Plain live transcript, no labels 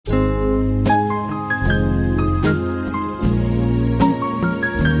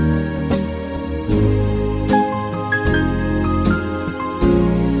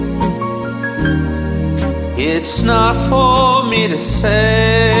It's not for me to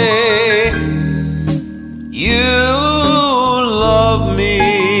say you love me.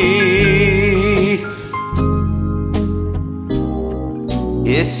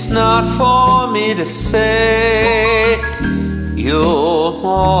 It's not for me to say you'll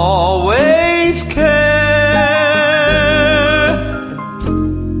always care.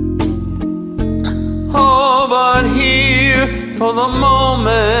 Oh, but here for the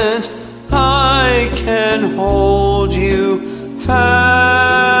moment I can hold you fast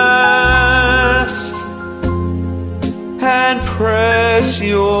and press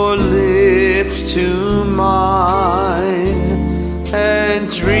your lips to mine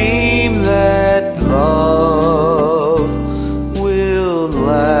and dream that love will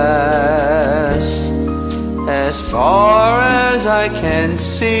last. As far as I can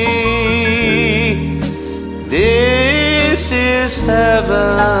see, this is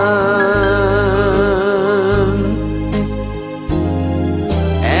heaven.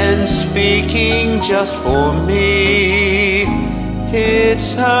 And speaking just for me,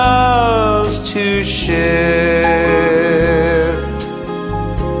 it's ours to share.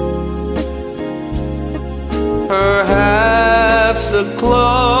 Perhaps the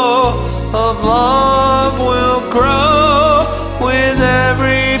glow of love will grow with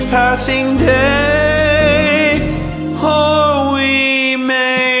every passing day, or we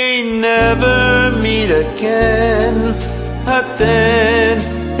may never meet again. But then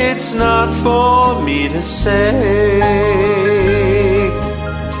it's not for me to say.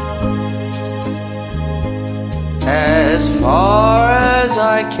 As far as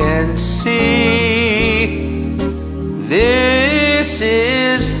I can see, this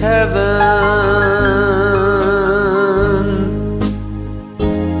is heaven.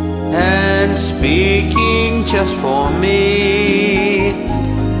 And speaking just for me,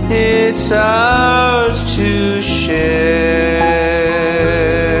 it's ours to share.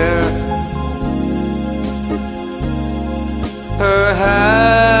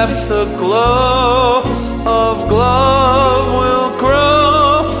 Perhaps the glow of love will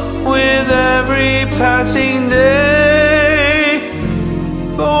grow with every passing day,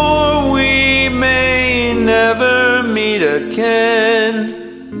 or we may never meet again.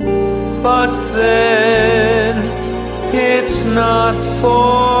 But then it's not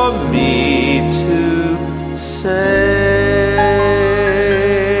for me to say.